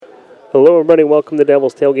Hello, everybody. Welcome to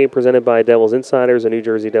Devils Tailgate, presented by Devils Insiders, a New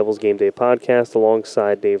Jersey Devils Game Day podcast.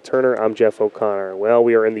 Alongside Dave Turner, I'm Jeff O'Connor. Well,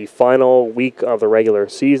 we are in the final week of the regular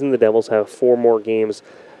season. The Devils have 4 more games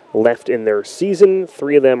left in their season.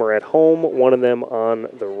 3 of them are at home, 1 of them on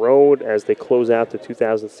the road as they close out the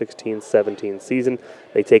 2016-17 season.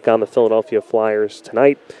 They take on the Philadelphia Flyers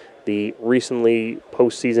tonight. The recently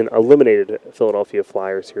postseason eliminated Philadelphia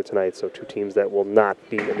Flyers here tonight, so 2 teams that will not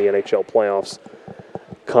be in the NHL playoffs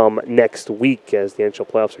come next week, as the NHL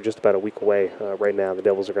playoffs are just about a week away right now. The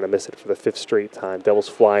Devils are going to miss it for the 5th straight time.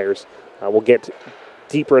 Devils-Flyers. We'll get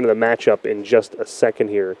deeper into the matchup in just a second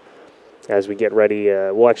here as we get ready.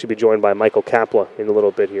 We'll actually be joined by Michael Kapla in a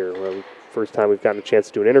little bit here. First time we've gotten a chance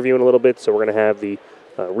to do an interview in a little bit, so we're going to have the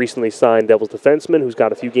recently signed Devils defenseman who's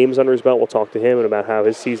got a few games under his belt. We'll talk to him and about how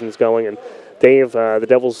his season's going. And Dave, the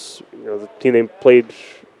Devils, the team they played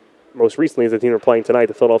most recently is the team they're playing tonight,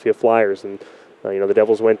 the Philadelphia Flyers. And the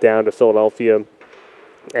Devils went down to Philadelphia,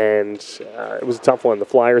 and it was a tough one. The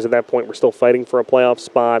Flyers at that point were still fighting for a playoff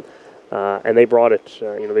spot, and they brought it.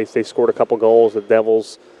 They scored a couple goals. The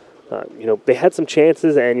Devils, they had some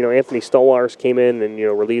chances, and Anthony Stolarz came in and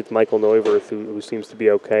relieved Michael Neuwirth, who seems to be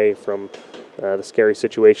okay from the scary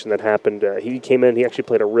situation that happened. He came in. He actually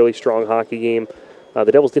played a really strong hockey game.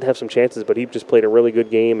 The Devils did have some chances, but he just played a really good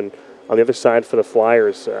game. And on the other side for the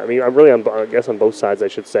Flyers, I guess on both sides, I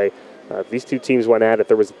should say. These 2 teams went at it.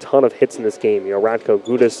 There was a ton of hits in this game. Radko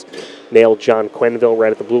Gudas nailed John Quenneville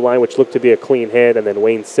right at the blue line, which looked to be a clean hit, and then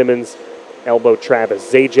Wayne Simmons elbowed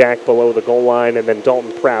Travis Zajac below the goal line, and then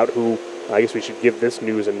Dalton Prout, who I guess we should give this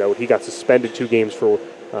news a note. He got suspended 2 games for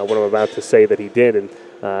what I'm about to say that he did, and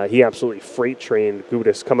he absolutely freight-trained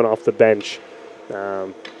Gudas coming off the bench.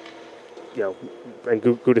 And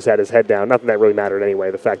Gudas had his head down. Not that that really mattered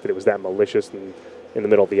anyway, the fact that it was that malicious and in the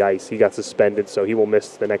middle of the ice. He got suspended, so he will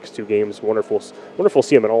miss the next 2 games. Wonderful to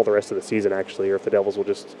see him in all the rest of the season, actually, or if the Devils will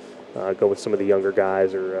just go with some of the younger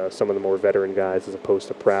guys or some of the more veteran guys as opposed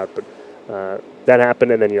to Prout. But that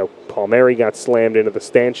happened, and then, Palmieri got slammed into the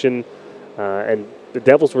stanchion, and the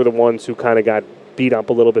Devils were the ones who kind of got beat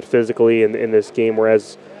up a little bit physically in this game,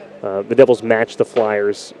 whereas the Devils matched the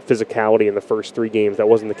Flyers' physicality in the first 3 games. That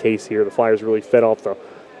wasn't the case here. The Flyers really fed off the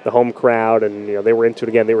home crowd, and they were into it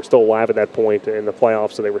again. They were still alive at that point in the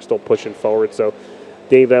playoffs, so they were still pushing forward. So,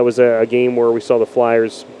 Dave, that was a game where we saw the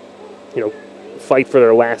Flyers, fight for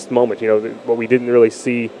their last moment. What we didn't really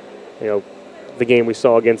see, the game we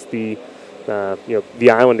saw against the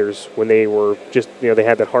Islanders when they were just, they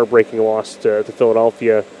had that heartbreaking loss to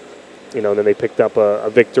Philadelphia, and then they picked up a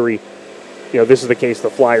victory. This is the case. The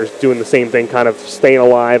Flyers doing the same thing, kind of staying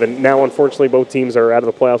alive, and now unfortunately both teams are out of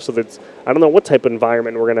the playoffs. So that's, I don't know what type of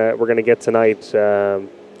environment we're gonna get tonight.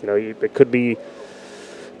 It could be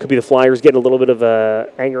the Flyers getting a little bit of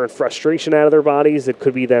anger and frustration out of their bodies. It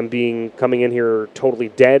could be them coming in here totally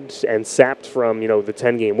dead and sapped from the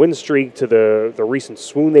 10-game win streak to the recent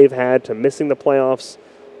swoon they've had to missing the playoffs.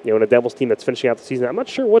 In a Devils team that's finishing out the season. I'm not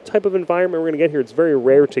sure what type of environment we're going to get here. It's very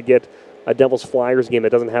rare to get a Devils-Flyers game that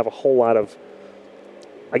doesn't have a whole lot of,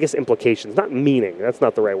 I guess, implications. Not meaning, that's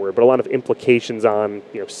not the right word, but a lot of implications on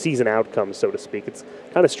season outcomes, so to speak. It's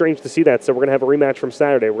kind of strange to see that. So we're going to have a rematch from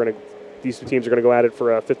Saturday. These 2 teams are going to go at it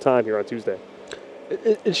for a 5th time here on Tuesday.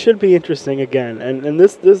 It should be interesting again, and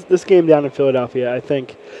this game down in Philadelphia, I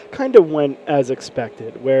think, kind of went as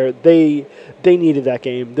expected, where they needed that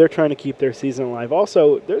game. They're trying to keep their season alive.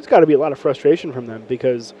 Also, there's got to be a lot of frustration from them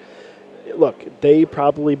because, look, they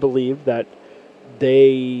probably believe that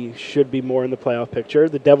they should be more in the playoff picture.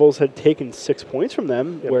 The Devils had taken 6 points from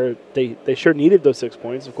them, where they sure needed those 6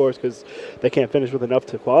 points, of course, because they can't finish with enough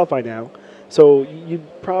to qualify now. So you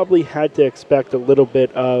probably had to expect a little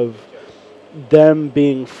bit of them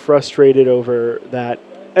being frustrated over that,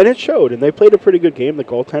 and it showed, and they played a pretty good game. The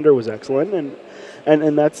goaltender was excellent,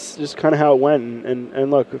 and that's just kind of how it went.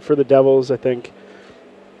 And look, for the Devils, I think,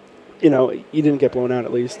 you didn't get blown out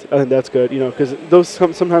at least. I think that's good, because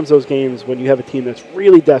sometimes those games when you have a team that's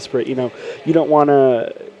really desperate, you don't want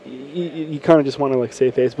to, you kind of just want to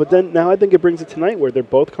save face. But then now I think it brings it tonight where they're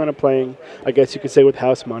both kind of playing, I guess you could say, with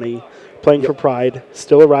house money, playing for pride,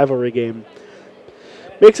 still a rivalry game.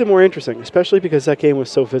 Makes it more interesting, especially because that game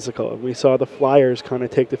was so physical. And we saw the Flyers kind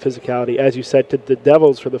of take the physicality, as you said, to the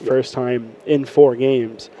Devils for the first time in 4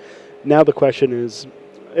 games. Now the question is,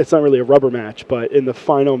 it's not really a rubber match, but in the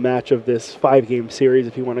final match of this 5-game series,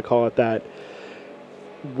 if you want to call it that,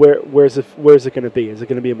 where's it going to be? Is it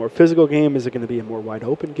going to be a more physical game? Is it going to be a more wide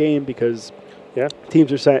open game? Because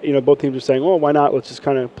teams are saying, both teams are saying, oh, why not? Let's just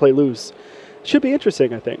kind of play loose. Should be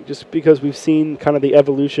interesting, I think, just because we've seen kind of the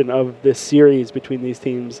evolution of this series between these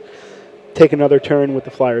teams take another turn with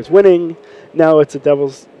the Flyers winning. Now it's the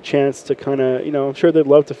Devils' chance to kind of, I'm sure they'd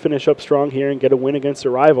love to finish up strong here and get a win against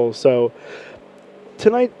their rivals. So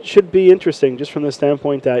tonight should be interesting just from the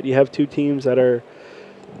standpoint that you have two teams that are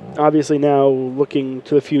obviously now looking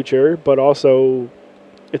to the future, but also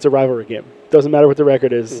it's a rivalry game. Doesn't matter what the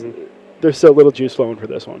record is. Mm-hmm. There's still a little juice flowing for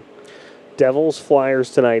this one. Devils, Flyers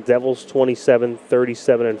tonight. Devils 27,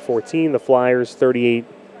 37, and 14. The Flyers 38,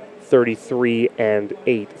 33, and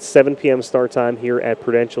 8. 7 p.m. start time here at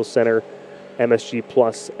Prudential Center, MSG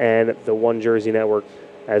Plus, and the One Jersey Network,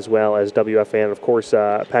 as well as WFAN. Of course,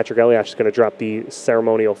 Patrick Elias is going to drop the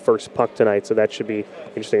ceremonial first puck tonight, so that should be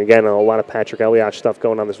interesting. Again, a lot of Patrick Elias stuff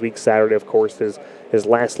going on this week. Saturday, of course, his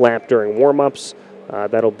last lap during warm-ups.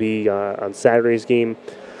 That'll be on Saturday's game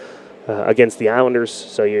against the Islanders,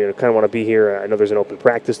 so you kind of want to be here. I know there's an open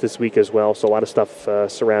practice this week as well, so a lot of stuff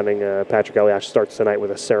surrounding Patrick Elias starts tonight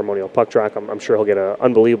with a ceremonial puck drop. I'm sure he'll get an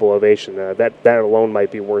unbelievable ovation. That alone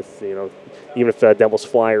might be worth, even if Devils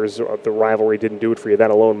Flyers, the rivalry didn't do it for you,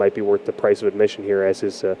 that alone might be worth the price of admission here as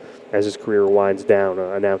his career winds down,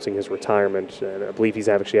 announcing his retirement. And I believe he's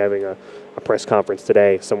actually having a press conference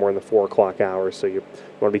today, somewhere in the 4 o'clock hour. So you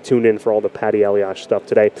want to be tuned in for all the Patty Elias stuff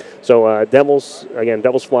today. So Devils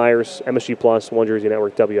Flyers, MSG Plus, One Jersey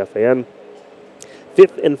Network, WFAN.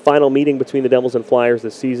 5th and final meeting between the Devils and Flyers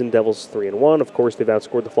this season. Devils 3-1. Of course, they've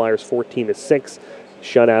outscored the Flyers 14-6.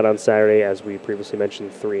 Shutout on Saturday, as we previously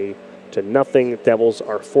mentioned, 3-0. Devils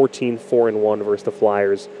are 14-4-1 versus the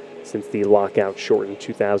Flyers since the lockout-shortened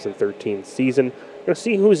 2013 season. We're going to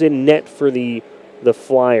see who's in net for the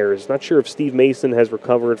Flyers. Not sure if Steve Mason has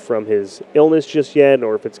recovered from his illness just yet,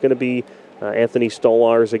 or if it's going to be Anthony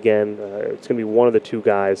Stolarz again. It's going to be one of the two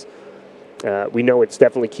guys. We know it's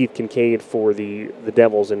definitely Keith Kincaid for the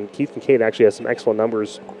Devils, and Keith Kincaid actually has some excellent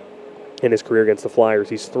numbers in his career against the Flyers.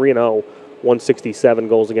 He's 3-0, 167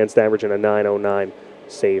 goals against average, and a .909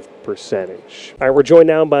 save percentage. All right, we're joined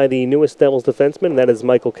now by the newest Devils defenseman, and that is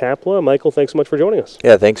Michael Kapla. Michael, thanks so much for joining us.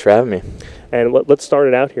 Yeah, thanks for having me. And let's start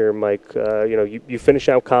it out here, Mike. You finish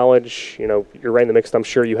out college. You're right in the mix. I'm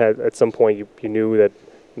sure you had at some point you knew that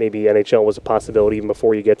maybe NHL was a possibility even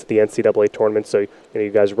before you get to the NCAA tournament. So you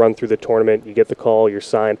guys run through the tournament, you get the call, you're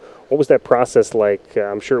signed. What was that process like?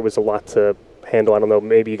 I'm sure it was a lot to handle. I don't know.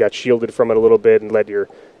 Maybe you got shielded from it a little bit and let your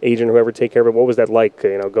agent or whoever take care of it. What was that like?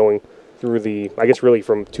 Going through I guess really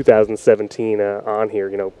from 2017 on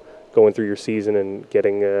here, going through your season and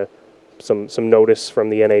getting some notice from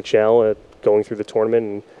the NHL, going through the tournament,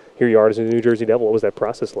 and here you are as a New Jersey Devil. What was that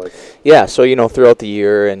process like? Yeah, so, throughout the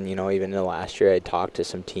year and, even in the last year, I had talked to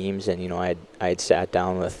some teams and, I had sat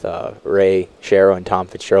down with Ray Shero and Tom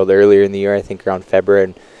Fitzgerald earlier in the year, I think around February,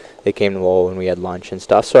 and they came to Lowell and we had lunch and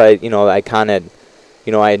stuff. So I kind of,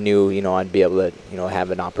 I knew, I'd be able to,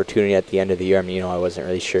 have an opportunity at the end of the year. I mean, I wasn't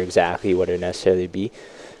really sure exactly what it would necessarily be.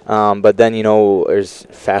 But then, there's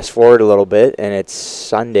fast forward a little bit, and it's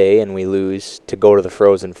Sunday, and we lose to go to the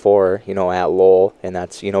Frozen Four, at Lowell, and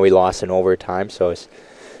that's, we lost in overtime. So it's,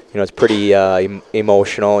 it's pretty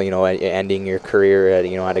emotional, ending your career.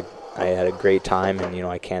 I had a great time, and,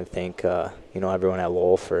 I can't thank, everyone at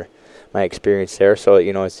Lowell for my experience there. So,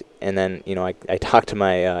 and then, I talked to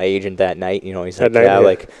my agent that night, he's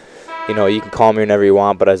like, you can call me whenever you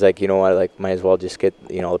want, but I was like, might as well just get,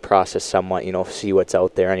 the process somewhat, see what's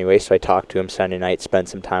out there anyway. So I talked to him Sunday night, spent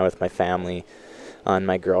some time with my family, and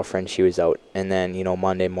my girlfriend, she was out. And then,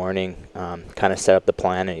 Monday morning, kind of set up the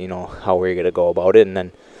plan and, how we were going to go about it. And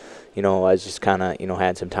then, I was just kind of,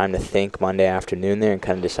 had some time to think Monday afternoon there and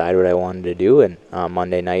kind of decide what I wanted to do. And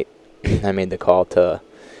Monday night, I made the call to,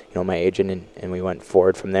 my agent, and we went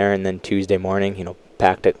forward from there. And then Tuesday morning,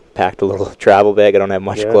 packed a little travel bag. I don't have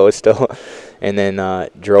much clothes still, and then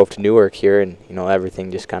drove to Newark here, and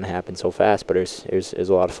everything just kind of happened so fast. But it was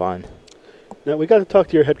a lot of fun. Now, we got to talk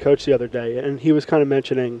to your head coach the other day, and he was kind of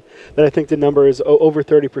mentioning that I think the number is over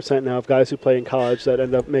 30% now of guys who play in college that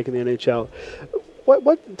end up making the NHL.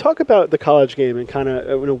 What talk about the college game and kind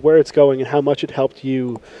of where it's going and how much it helped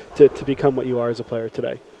you to become what you are as a player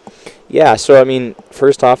today. Yeah, so I mean,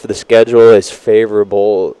 first off, the schedule is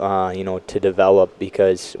favorable, to develop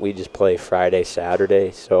because we just play Friday,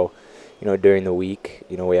 Saturday. So, during the week,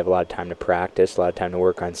 we have a lot of time to practice, a lot of time to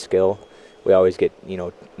work on skill. We always get,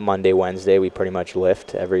 Monday, Wednesday, we pretty much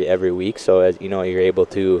lift every week. So as you're able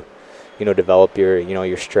to, develop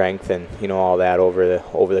your strength and all that over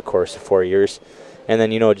the course of 4 years. And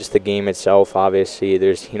then just the game itself. Obviously,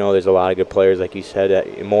 there's a lot of good players, like you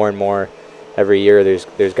said, more and more. Every year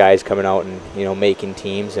there's guys coming out and making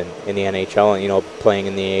teams and in the NHL and playing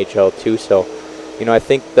in the AHL too. So I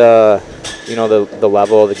think the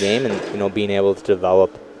level of the game and being able to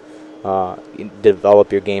develop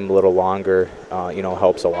develop your game a little longer,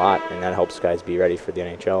 helps a lot, and that helps guys be ready for the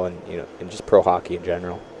NHL and just pro hockey in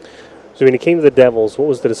general. So when you came to the Devils, what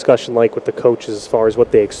was the discussion like with the coaches as far as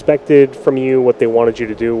what they expected from you, what they wanted you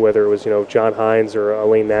to do, whether it was John Hines or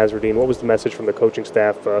Elaine Nasruddin? What was the message from the coaching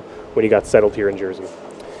staff when you got settled here in Jersey?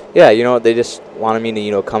 Yeah, they just wanted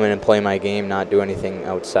me to come in and play my game, not do anything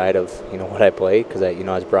outside of what I play, because I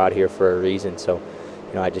was brought here for a reason. So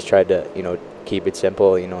I just tried to keep it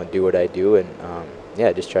simple, and do what I do, and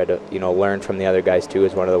just try to learn from the other guys too.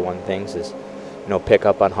 Is one of the one things is pick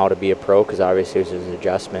up on how to be a pro, because obviously there's an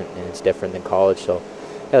adjustment and it's different than college. So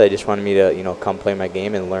they just wanted me to come play my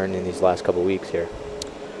game and learn in these last couple of weeks here.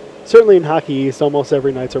 Certainly in Hockey East, almost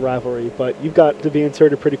every night's a rivalry, but you've got to be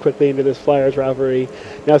inserted pretty quickly into this Flyers rivalry.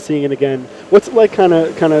 Now seeing it again, what's it like kind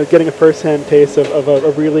of getting a first-hand taste of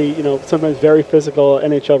a really, sometimes very physical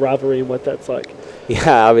NHL rivalry and what that's like?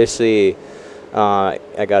 Yeah, obviously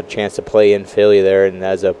I got a chance to play in Philly there, and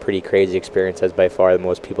that's a pretty crazy experience. That's by far the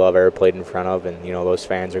most people I've ever played in front of, and those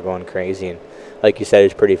fans are going crazy. And like you said,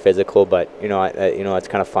 it's pretty physical, but it's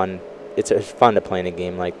kind of fun. It's fun to play in a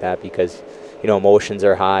game like that because emotions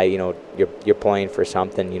are high. You're playing for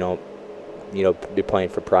something. You're playing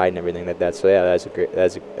for pride and everything like that. So yeah,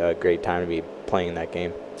 that's a great time to be playing in that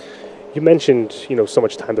game. You mentioned so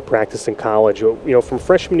much time to practice in college. From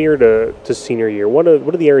freshman year to senior year, what are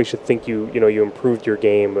the areas you think you improved your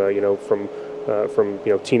game? From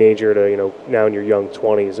teenager to now in your young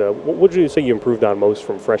 20s. What would you say you improved on most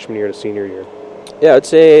from freshman year to senior year? Yeah, I'd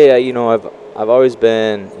say I've always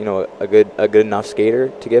been a good enough skater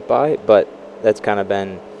to get by, but that's kind of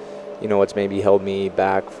been what's maybe held me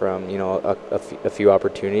back from a few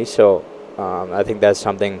opportunities. So I think that's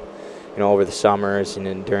something over the summers and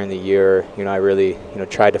then during the year I really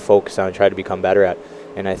tried to focus on and tried to become better at,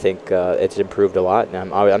 and I think it's improved a lot. And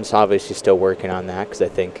I'm obviously still working on that because I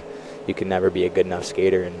think you can never be a good enough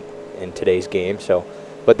skater in today's game. So,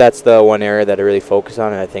 but that's the one area that I really focus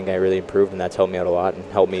on, and I think I really improved, and that's helped me out a lot and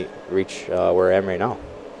helped me reach where I am right now.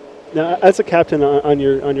 Now, as a captain on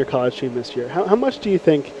your college team this year, how much do you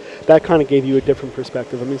think that kind of gave you a different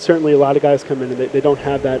perspective? I mean, certainly a lot of guys come in and they don't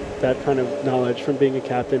have that kind of knowledge from being a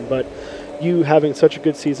captain, but you having such a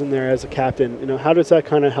good season there as a captain, how does that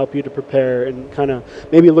kind of help you to prepare and kind of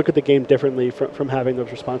maybe look at the game differently from having those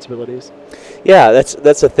responsibilities? Yeah, that's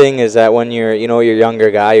the thing is that when you're you're a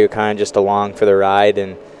younger guy, you're kind of just along for the ride,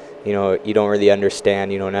 and you don't really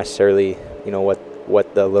understand necessarily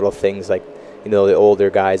what the little things like the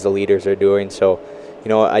older guys, the leaders are doing. So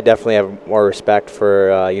I definitely have more respect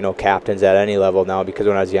for captains at any level now, because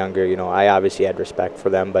when I was younger I obviously had respect for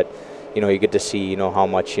them, but you get to see how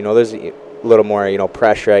much there's a little more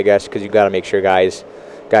pressure, I guess, because you got to make sure guys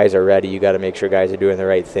are ready. You got to make sure guys are doing the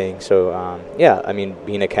right thing. So I mean,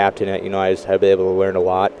 being a captain, I just have been able to learn a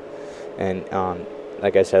lot, and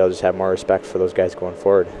like I said, I'll just have more respect for those guys going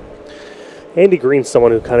forward. Andy Green's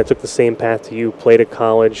someone who kind of took the same path to you, played at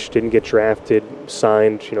college, didn't get drafted,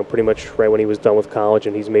 signed, pretty much right when he was done with college,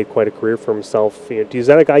 and he's made quite a career for himself. Is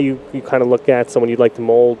that a guy you kind of look at, someone you'd like to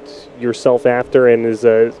mold yourself after, and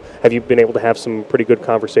have you been able to have some pretty good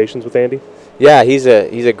conversations with Andy? Yeah, he's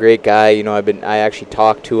a great guy. I actually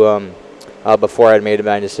talked to him before I'd made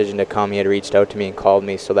my decision to come. He had reached out to me and called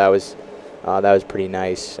me, so that was pretty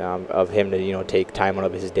nice of him to take time out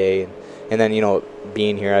of his day. And then,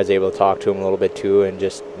 being here, I was able to talk to him a little bit too, and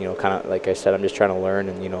just, kind of, like I said, I'm just trying to learn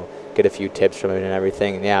and, get a few tips from him and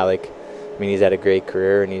everything. And yeah, he's had a great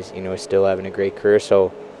career, and he's, still having a great career.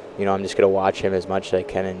 So, I'm just going to watch him as much as I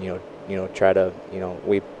can and, try to,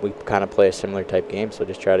 we kind of play a similar type game. So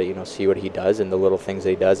just try to, see what he does and the little things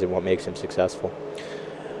that he does and what makes him successful.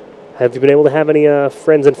 Have you been able to have any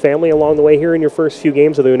friends and family along the way here in your first few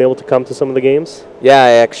games? Have they been able to come to some of the games?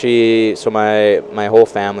 Yeah, so my whole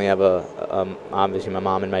family, I have obviously my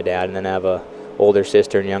mom and my dad, and then I have a older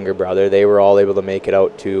sister and younger brother. They were all able to make it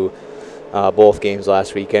out to both games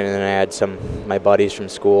last weekend, and then I had my buddies from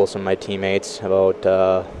school, some of my teammates, about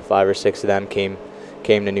 5 or 6 of them came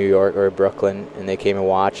to New York or Brooklyn, and they came and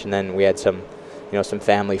watched. And then we had some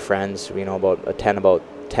family friends, about 10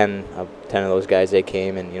 of those guys, they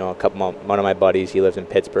came, and one of my buddies, he lives in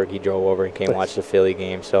Pittsburgh, he drove over and came and watched the Philly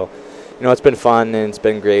game. So it's been fun, and it's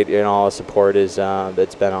been great. All the support is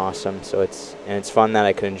it's been awesome. So it's fun that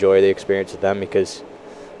I can enjoy the experience with them, because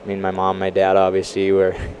my mom, my dad obviously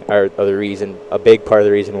are the reason, a big part of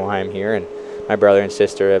the reason why I'm here, and my brother and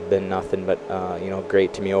sister have been nothing but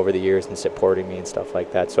great to me over the years and supporting me and stuff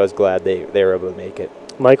like that. So I was glad they were able to make it.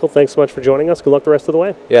 Michael, thanks so much for joining us. Good luck the rest of the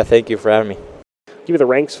way. Yeah, thank you for having me. Give you the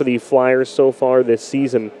ranks for the Flyers so far this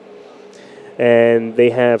season. and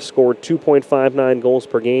they have scored 2.59 goals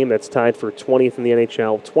per game. That's tied for 20th in the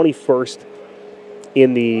NHL, 21st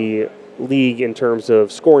in the league in terms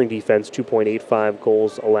of scoring defense, 2.85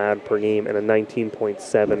 goals allowed per game, and a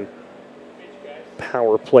 19.7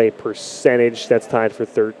 power play percentage. That's tied for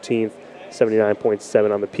 13th,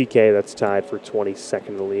 79.7 on the PK. That's tied for 22nd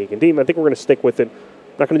in the league. And Dean, I think we're going to stick with it.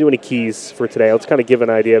 Not going to do any keys for today. Let's kind of give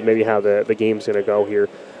an idea of maybe how the game's going to go here.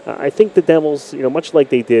 I think the Devils, much like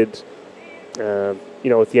they did, at the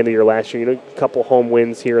end of the year last year, a couple home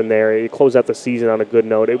wins here and there. You close out the season on a good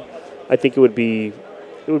note. I think it would be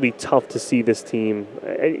tough to see this team.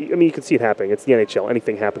 You can see it happening. It's the NHL.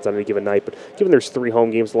 Anything happens on any given night. But given there's 3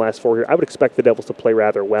 home games the last 4 here, I would expect the Devils to play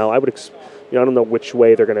rather well. I don't know which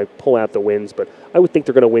way they're going to pull out the wins, but I would think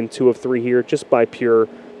they're going to win 2 of 3 here just by pure,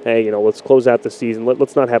 hey, let's close out the season.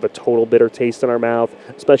 Let's not have a total bitter taste in our mouth,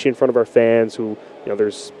 especially in front of our fans who,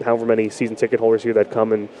 there's however many season ticket holders here that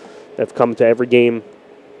have come to every game.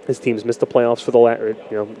 This team's missed the playoffs for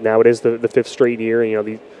now it is the 5th straight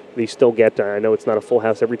year. They still get, I know it's not a full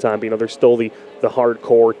house every time, but there's still the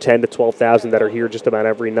hardcore 10 to 12,000 that are here just about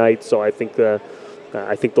every night. So I think they'll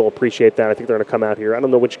appreciate that. I think they're going to come out here. I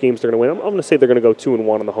don't know which games they're going to win. I'm going to say they're going to go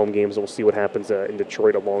 2-1 on the home games, and we'll see what happens in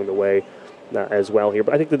Detroit along the way as well here.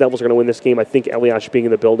 But I think the Devils are going to win this game. I think Elias being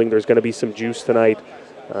in the building, there's going to be some juice tonight.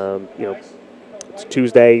 It's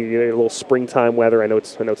Tuesday, a little springtime weather. I know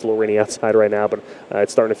it's a little rainy outside right now, but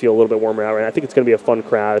it's starting to feel a little bit warmer out right now. I think it's going to be a fun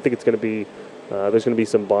crowd. I think it's going to be there's going to be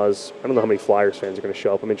some buzz. I don't know how many Flyers fans are going to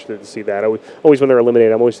show up. I'm interested to see that. Always when they're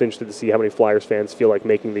eliminated, I'm always interested to see how many Flyers fans feel like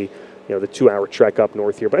making the 2-hour trek up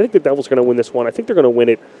north here. But I think the Devils are going to win this one. I think they're going to win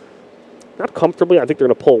it not comfortably. I think they're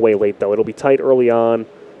going to pull away late, though. It'll be tight early on.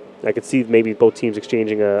 I could see maybe both teams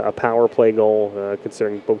exchanging a power play goal,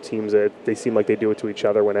 considering both teams, they seem like they do it to each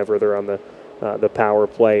other whenever they're on the power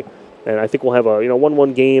play. And I think we'll have a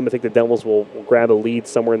 1-1 game. I think the Devils will grab a lead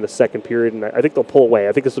somewhere in the second period, and I think they'll pull away.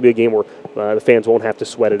 I think this will be a game where the fans won't have to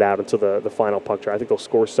sweat it out until the final puck drop. I think they'll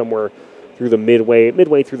score somewhere through the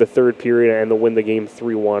midway through the third period, and they'll win the game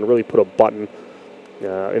 3-1. Really put a button,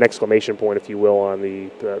 an exclamation point, if you will, on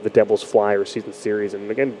the Devils Flyers season series. And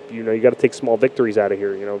again, you got to take small victories out of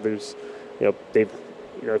here.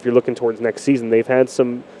 If you're looking towards next season, they've had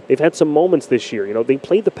some moments this year. They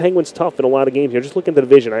played the Penguins tough in a lot of games. Just look at the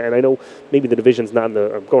division, and I know maybe the division's not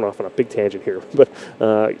I'm going off on a big tangent here, but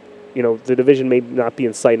the division may not be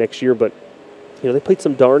in sight next year. But they played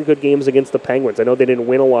some darn good games against the Penguins. I know they didn't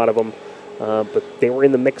win a lot of them, but they were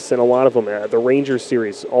in the mix in a lot of them. The Rangers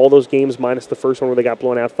series, all those games minus the first one where they got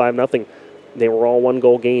blown out 5-0, they were all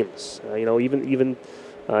 1-goal games.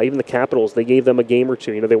 Even the Capitals, they gave them a game or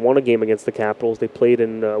two. They won a game against the Capitals. They played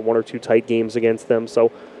in 1 or 2 tight games against them.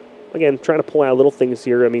 So, again, trying to pull out little things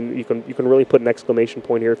here. You can really put an exclamation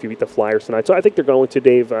point here if you beat the Flyers tonight. So I think they're going to,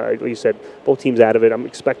 Dave, like you said, both teams out of it. I'm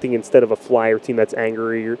expecting instead of a Flyer team that's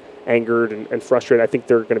angered and frustrated, I think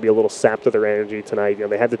they're going to be a little sapped of their energy tonight.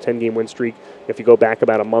 They had the 10-game win streak. If you go back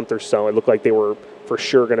about a month or so, it looked like they were for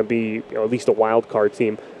sure going to be at least a wild card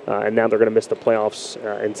team, and now they're going to miss the playoffs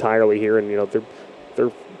entirely here. And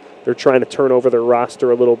they're trying to turn over their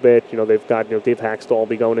roster a little bit. They've got Dave Haxtell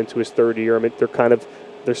be going into his 3rd year.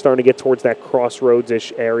 They're starting to get towards that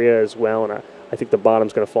crossroads-ish area as well, and I think the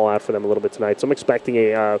bottom's going to fall out for them a little bit tonight. So I'm expecting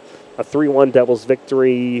a 3-1 Devils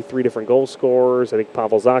victory, 3 different goal scorers. I think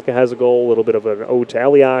Pavel Zacha has a goal, a little bit of an ode to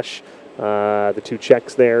Elias, the 2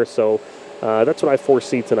 Czechs there. So that's what I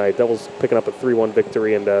foresee tonight. Devils picking up a 3-1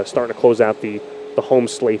 victory and starting to close out the home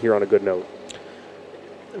slate here on a good note.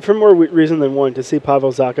 For more reason than one, to see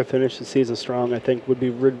Pavel Zacha finish the season strong, I think would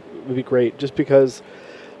be great. Just because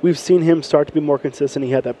we've seen him start to be more consistent.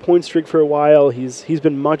 He had that point streak for a while. He's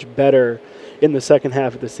been much better in the second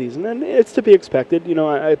half of the season, and it's to be expected.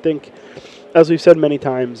 I think, as we've said many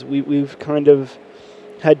times, we've kind of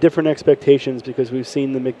had different expectations because we've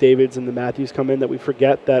seen the McDavids and the Matthews come in that we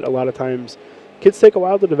forget that a lot of times kids take a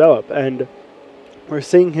while to develop, and we're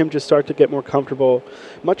seeing him just start to get more comfortable.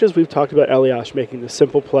 Much as we've talked about Elias making the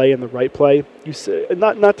simple play and the right play,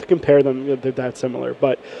 not to compare them, they're that similar,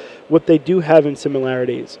 but what they do have in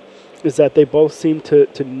similarities is that they both seem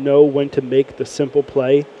to know when to make the simple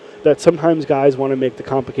play. That sometimes guys want to make the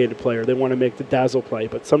complicated play or they want to make the dazzle play,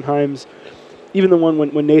 but sometimes, even the one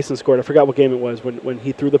when Nason scored, I forgot what game it was, when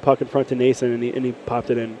he threw the puck in front to Nason and he popped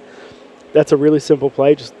it in. That's a really simple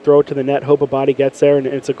play. Just throw it to the net, hope a body gets there, and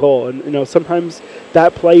it's a goal. And sometimes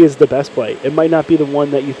that play is the best play. It might not be the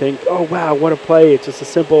one that you think, oh wow, what a play. It's just a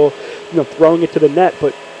simple, throwing it to the net.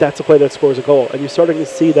 But that's a play that scores a goal. And you're starting to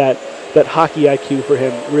see that hockey IQ for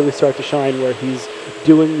him really start to shine, where he's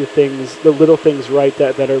doing the little things right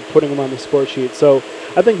that are putting him on the score sheet. So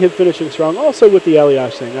I think him finishing strong. Also with the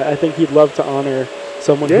Elias thing, I think he'd love to honor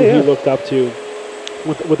someone who he looked up to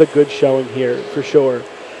with a good showing here for sure.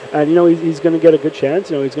 And, he's going to get a good chance.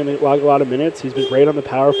 He's going to log a lot of minutes. He's been great on the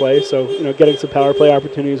power play. So, getting some power play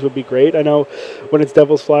opportunities would be great. I know when it's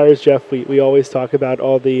Devils Flyers, Jeff, we always talk about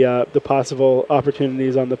all the possible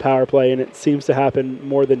opportunities on the power play, and it seems to happen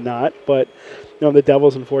more than not. But, the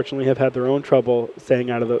Devils, unfortunately, have had their own trouble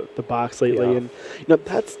staying out of the box lately. Yeah. And,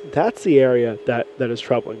 that's the area that is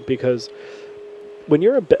troubling, because when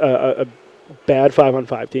you're a bad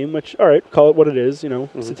 5-on-5 team, which, all right, call it what it is,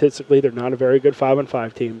 statistically they're not a very good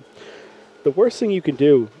 5-on-5 team. The worst thing you can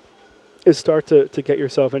do is start to get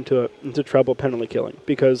yourself into trouble penalty killing,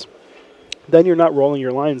 because then you're not rolling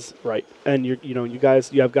your lines right, and you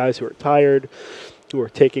have guys who are tired, who are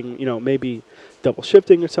taking, maybe double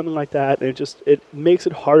shifting or something like that, and it makes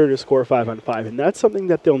it harder to score 5-on-5, and that's something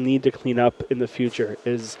that they'll need to clean up in the future,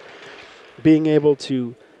 is being able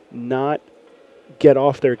to not get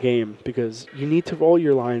off their game, because you need to roll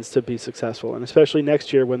your lines to be successful. And especially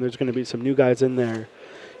next year when there's going to be some new guys in there,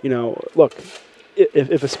 look,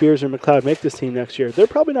 if a Spears or McLeod make this team next year, they're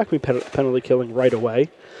probably not going to be penalty killing right away.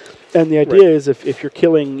 And the idea is if you're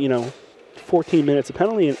killing, 14 minutes of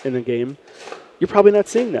penalty in a game, you're probably not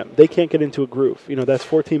seeing them. They can't get into a groove. That's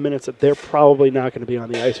 14 minutes that they're probably not going to be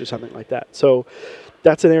on the ice or something like that. So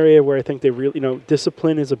that's an area where I think they really,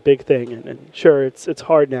 discipline is a big thing. And sure, it's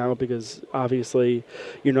hard now because obviously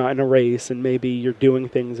you're not in a race, and maybe you're doing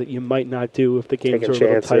things that you might not do if the games are a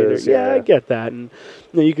little tighter. Yeah, I get that. And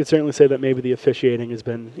you could certainly say that maybe the officiating has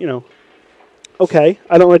been, okay.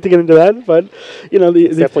 I don't like to get into that, but,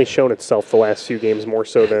 it's definitely shown itself the last few games more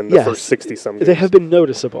so than the first 60-some games. They have been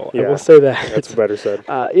noticeable. Yeah, I will say that. That's better said.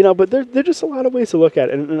 But there are just a lot of ways to look at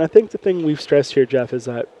it. And I think the thing we've stressed here, Jeff, is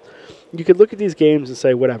that you could look at these games and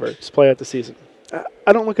say, whatever, just play out the season.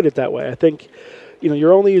 I don't look at it that way. I think,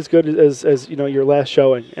 you're only as good as your last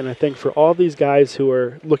showing. And I think for all these guys who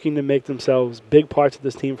are looking to make themselves big parts of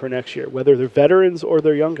this team for next year, whether they're veterans or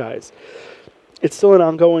they're young guys, it's still an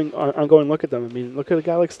ongoing look at them. I mean, look at a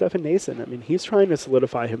guy like Stefan Nason. I mean, he's trying to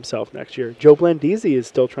solidify himself next year. Joe Blandisi is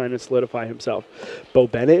still trying to solidify himself. Bo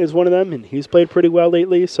Bennett is one of them, and he's played pretty well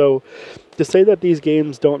lately. So to say that these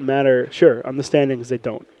games don't matter, sure, on the standings they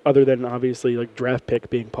don't, other than obviously like draft pick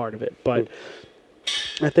being part of it. But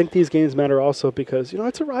I think these games matter also because,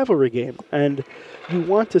 it's a rivalry game, and you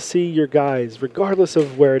want to see your guys, regardless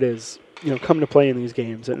of where it is, come to play in these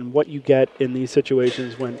games, and what you get in these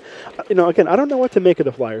situations when, again, I don't know what to make of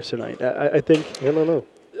the Flyers tonight. I think, I don't know.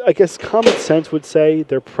 I guess common sense would say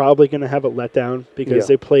they're probably going to have a letdown because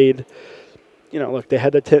they played, look, they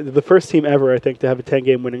had the first team ever, I think, to have a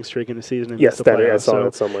 10-game winning streak in a season. Yes, that I saw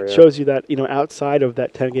that somewhere. Yeah. Shows you that, outside of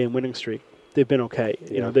that 10-game winning streak, they've been okay.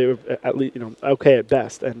 They were at least, okay at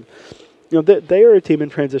best. And, they are a team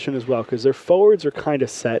in transition as well because their forwards are kind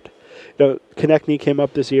of set. Konechny came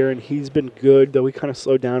up this year, and he's been good, though he kind of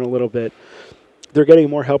slowed down a little bit. They're getting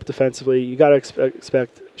more help defensively. You got to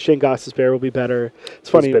expect Shane Gostisbehere will be better. It's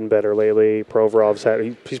funny. He's been better lately. Provorov's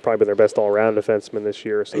he's probably been their best all-around defenseman this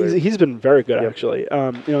year. So he's been very good, actually.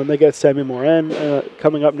 And they get Sammy Morin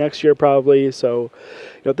coming up next year probably. So,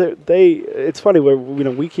 it's funny where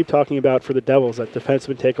we keep talking about for the Devils that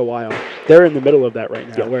defensemen take a while. They're in the middle of that right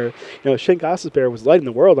now, where Shane Gostisbehere was lighting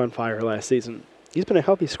the world on fire last season. He's been a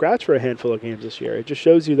healthy scratch for a handful of games this year. It just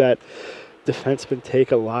shows you that defensemen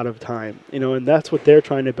take a lot of time, and that's what they're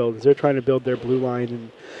trying to build. Is they're trying to build their blue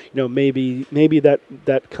line, and maybe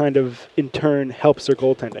that kind of in turn helps their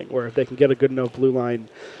goaltending. Where if they can get a good enough blue line,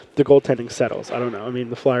 the goaltending settles. I don't know. I mean,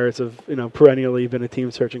 the Flyers have perennially been a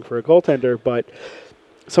team searching for a goaltender, but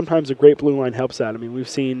sometimes a great blue line helps that. I mean, we've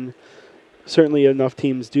seen certainly enough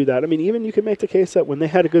teams do that. I mean, even you could make the case that when they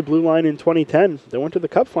had a good blue line in 2010, they went to the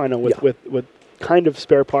Cup final with kind of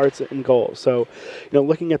spare parts and goals. So,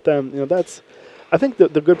 looking at them, that's, I think the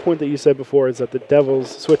good point that you said before is that the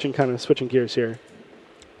Devils, switching gears here,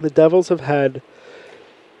 the Devils have had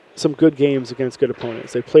some good games against good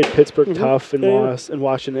opponents. They played Pittsburgh tough and lost, and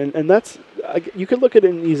Washington, and that's, you could look at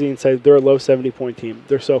it easy and say they're a low 70-point team.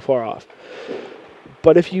 They're so far off.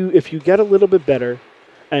 But if you get a little bit better,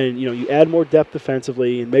 and you add more depth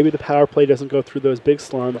defensively, and maybe the power play doesn't go through those big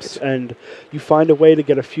slumps, and you find a way to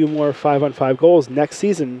get a few more 5-on-5 goals next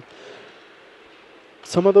season,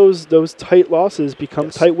 some of those tight losses become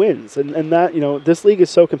tight wins, and that this league is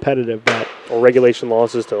so competitive that or regulation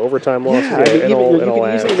losses to overtime losses. You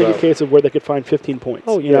can easily make a case of where they could find 15 points.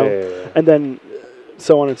 And then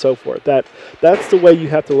so on and so forth. That's the way you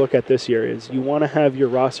have to look at this year. Is you want to have your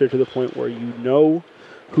roster to the point where you know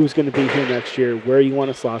who's going to be here next year, where you want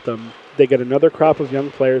to slot them. They get another crop of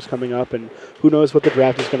young players coming up, and who knows what the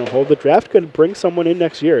draft is going to hold. The draft could bring someone in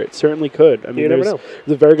next year. It certainly could. I mean, never know.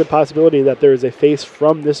 There's a very good possibility that there is a face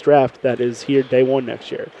from this draft that is here day one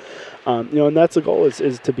next year. And that's the goal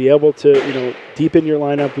is to be able to, deepen your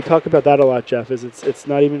lineup. We talk about that a lot, Jeff, is it's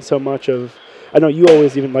not even so much of, I know you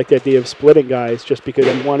always even like the idea of splitting guys just because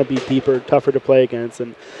you want to be deeper, tougher to play against,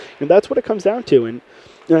 and that's what it comes down to. And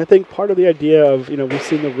I think part of the idea of, we've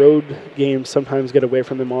seen the road games sometimes get away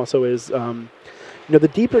from them also is, the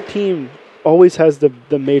deeper team always has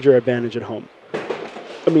the major advantage at home.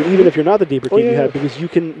 I mean, even if you're not the deeper team, you have, because you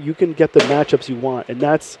can get the matchups you want,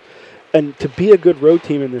 and to be a good road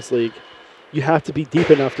team in this league, you have to be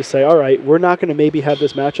deep enough to say, all right, we're not going to maybe have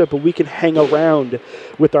this matchup, but we can hang around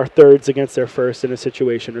with our thirds against their first in a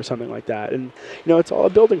situation or something like that. And, it's all a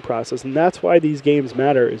building process, and that's why these games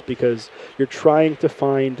matter, is because you're trying to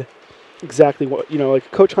find exactly what,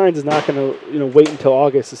 like Coach Hines is not going to, wait until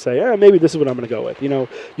August to say, maybe this is what I'm going to go with.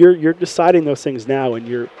 You're deciding those things now, and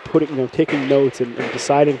you're taking notes and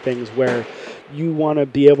deciding things where you want to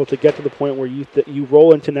be able to get to the point where you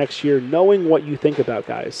roll into next year knowing what you think about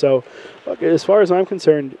guys. So, look, as far as I'm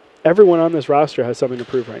concerned, everyone on this roster has something to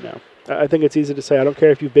prove right now. I think it's easy to say, I don't care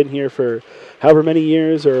if you've been here for however many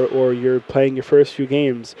years or you're playing your first few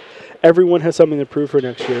games. Everyone has something to prove for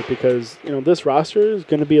next year because, this roster is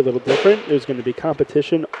going to be a little different. There's going to be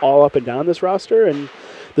competition all up and down this roster, and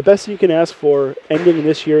the best you can ask for ending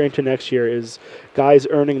this year into next year is guys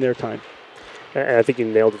earning their time. And I think you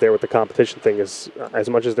nailed it there with the competition thing. Is as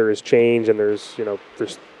much as there is change and there's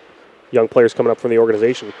young players coming up from the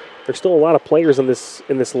organization, there's still a lot of players in this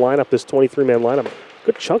lineup, this 23-man lineup. A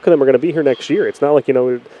good chunk of them are going to be here next year. It's not like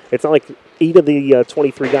it's not like 8 of the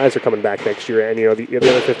 23 guys are coming back next year, and the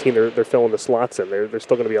other 15 they're filling the slots in. There's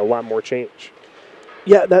still going to be a lot more change.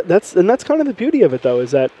 Yeah, that's kind of the beauty of it, though,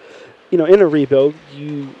 is that in a rebuild,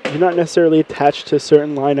 you're not necessarily attached to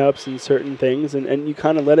certain lineups and certain things, and you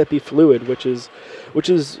kind of let it be fluid, which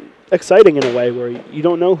is exciting in a way where you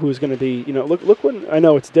don't know who's going to be. Look when, I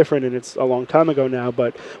know it's different and it's a long time ago now,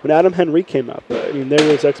 but when Adam Henrique came up,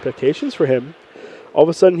 there was expectations for him. All of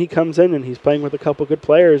a sudden he comes in and he's playing with a couple good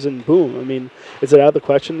players, and boom. Is it out of the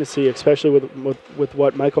question to see, especially with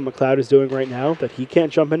what Michael McLeod is doing right now, that he can't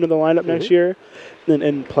jump into the lineup next year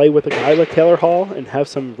and play with a guy like Taylor Hall and have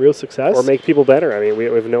some real success? Or make people better. We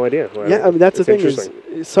have no idea. That's the thing is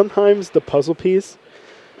sometimes the puzzle piece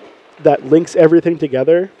that links everything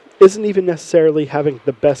together isn't even necessarily having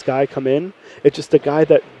the best guy come in. It's just the guy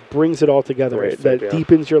that brings it all together,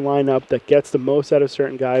 deepens your lineup, that gets the most out of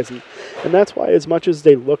certain guys. And that's why, as much as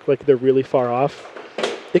they look like they're really far off,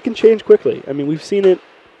 it can change quickly. We've seen it.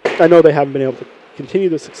 I know they haven't been able to continue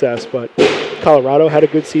the success, but Colorado had a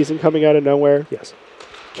good season coming out of nowhere. Yes.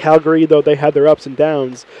 Calgary, though they had their ups and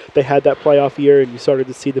downs, they had that playoff year, and you started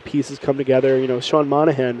to see the pieces come together. Sean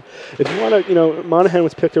Monahan, if you want to, Monahan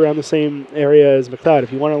was picked around the same area as McLeod.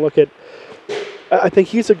 If you want to look at, I think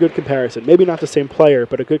he's a good comparison. Maybe not the same player,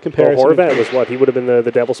 but a good comparison. Well, Horvat was what? He would have been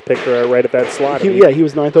the Devils pick right at that slot. He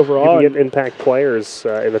was 9th overall. You can get impact players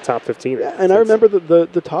in the top 15. Yeah, and I remember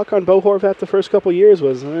the talk on Bo Horvat the first couple of years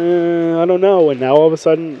was, I don't know. And now all of a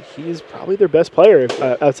sudden, he's probably their best player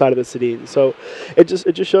outside of the Sedin. So it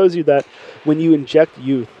just shows you that when you inject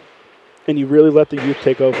youth and you really let the youth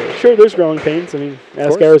take over. Sure, there's growing pains.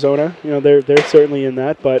 Ask Arizona. They're certainly in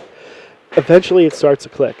that, but eventually it starts to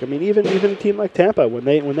click. Even a team like Tampa, when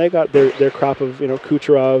they got their crop of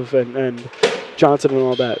Kucherov and Johnson and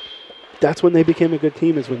all that, that's when they became a good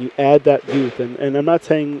team, is when you add that youth. And I'm not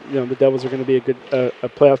saying the Devils are going to be a good a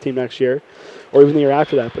playoff team next year or even the year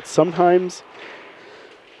after that, but sometimes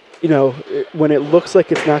when it looks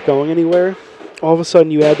like it's not going anywhere, all of a sudden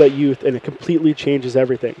you add that youth and it completely changes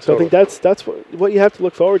everything. So totally. I think that's what you have to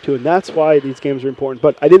look forward to, and that's why these games are important.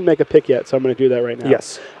 But I didn't make a pick yet, so I'm going to do that right now.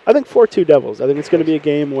 Yes. I think 4-2 Devils. I think it's going to be a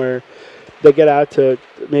game where they get out to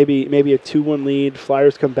maybe a 2-1 lead,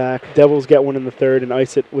 Flyers come back, Devils get one in the third and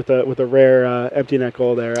ice it with a rare empty net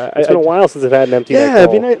goal there. It's been a while since they've had an empty net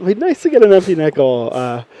goal. Yeah, it'd be nice to get an empty net goal.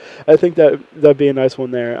 I think that'd be a nice one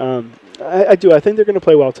there. I do. I think they're going to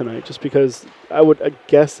play well tonight, just because I would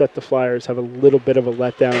guess that the Flyers have a little bit of a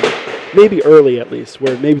letdown, maybe early at least,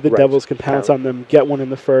 where maybe the Devils can pounce on them, get one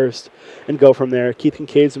in the first, and go from there. Keith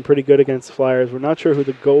Kincaid's been pretty good against the Flyers. We're not sure who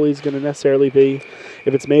the goalie's going to necessarily be.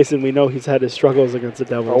 If it's Mason, we know he's had his struggles against the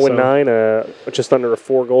Devils. 0-9, just under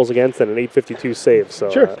 4 goals against and an .852 save.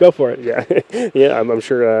 So sure, go for it. Yeah, yeah. I'm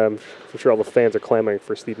sure all the fans are clamoring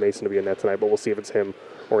for Steve Mason to be in net tonight, but we'll see if it's him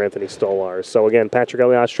or Anthony Stolarz. So again, Patrick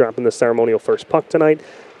Elias dropping the ceremonial first puck tonight.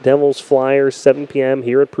 Devils Flyers 7 p.m.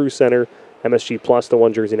 here at Prue Center. MSG Plus, the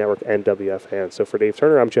One Jersey Network, and WFAN. So for Dave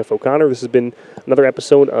Turner, I'm Jeff O'Connor. This has been another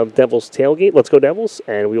episode of Devils Tailgate. Let's go Devils,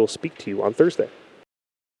 and we will speak to you on Thursday.